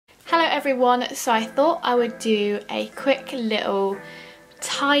everyone, so I thought I would do a quick little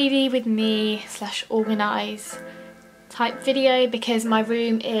tidy with me / organise type video because my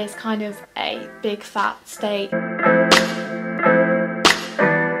room is kind of a big fat state.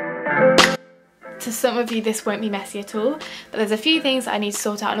 To some of you this won't be messy at all, but there's a few things that I need to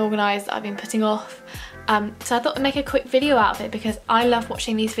sort out and organise that I've been putting off. So I thought I'd make a quick video out of it because I love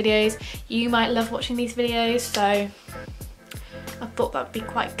watching these videos, you might love watching these videos, so I thought that would be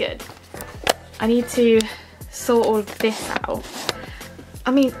quite good. I need to sort all of this out.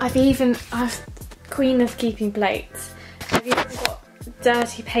 I mean, I've queen of keeping plates. I've even got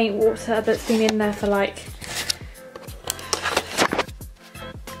dirty paint water that's been in there for like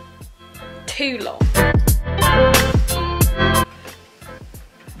too long.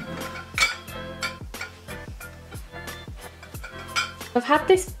 I've had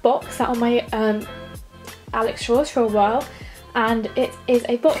this box out on my Alex Shores for a while, and it is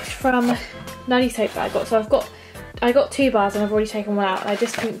a box from Nutty Soap that I got. So I got 2 bars and I've already taken one out and I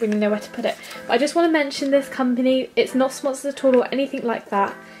just didn't really know where to put it. But I just want to mention this company. It's not sponsored at all or anything like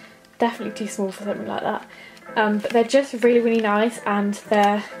that. Definitely too small for something like that. But they're just really nice, and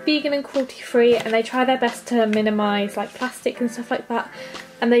they're vegan and cruelty free, and they try their best to minimise like plastic and stuff like that,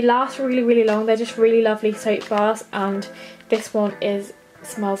 and they last really long. They're just really lovely soap bars, and this one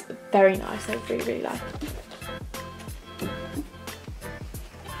smells very nice. I really like it.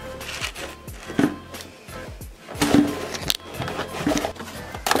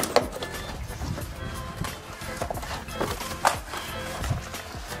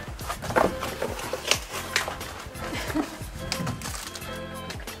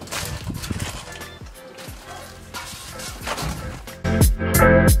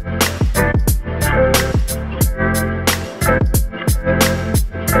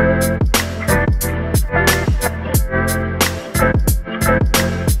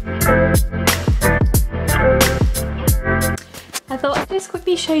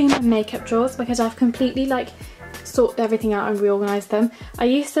 Show you my makeup drawers because I've completely like sorted everything out and reorganised them. I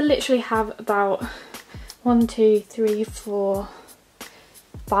used to literally have about 1, 2, 3, 4,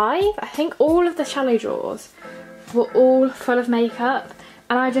 5, I think. All of the shallow drawers were all full of makeup,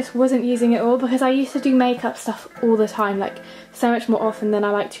 and I just wasn't using it all because I used to do makeup stuff all the time, like so much more often than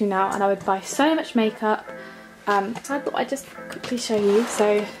I like to now, and I would buy so much makeup. So I thought I'd just quickly show you.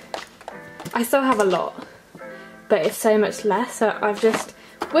 So I still have a lot, but it's so much less, so I've just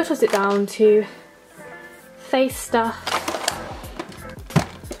whittled it down to face stuff,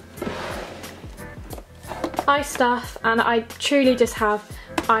 eye stuff, and I truly just have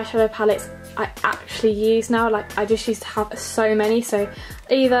eyeshadow palettes I actually use now. Like, I just used to have so many, so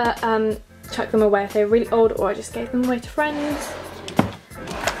either chuck them away if they're really old, or I just gave them away to friends.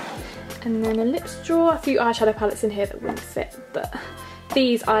 And then a lips drawer, a few eyeshadow palettes in here that wouldn't fit, but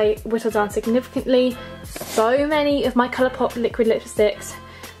these I whittled down significantly. So many of my Colourpop liquid lipsticks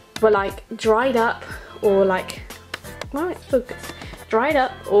were like dried up or like, right, focus, dried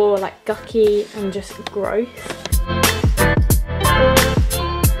up or like gucky and just gross.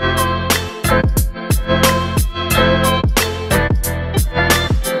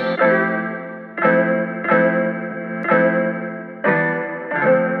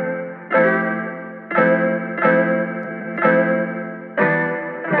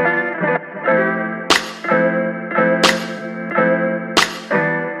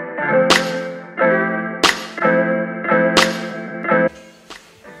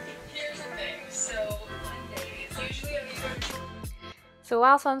 So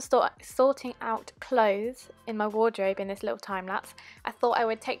whilst I'm sorting out clothes in my wardrobe in this little time lapse, I thought I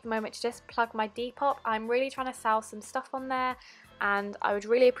would take the moment to just plug my Depop. I'm really trying to sell some stuff on there, and I would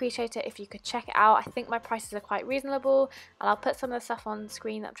really appreciate it if you could check it out. I think my prices are quite reasonable, and I'll put some of the stuff on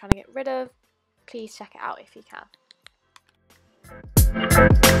screen that I'm trying to get rid of. Please check it out if you can.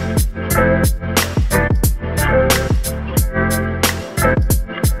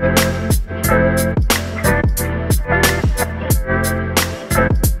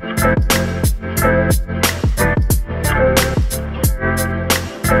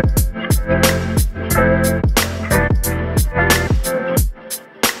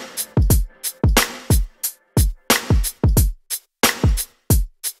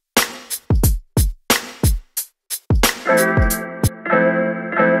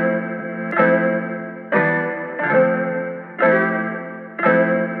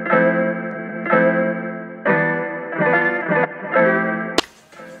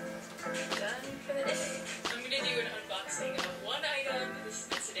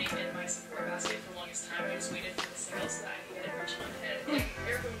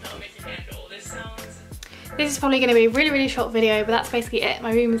 this is probably going to be a really short video, but that's basically it.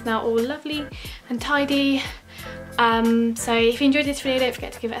 My room is now all lovely and tidy. So if you enjoyed this video, don't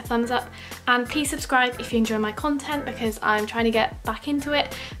forget to give it a thumbs up, and please subscribe if you enjoy my content, because I'm trying to get back into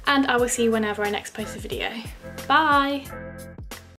it, and I will see you whenever I next post a video. Bye!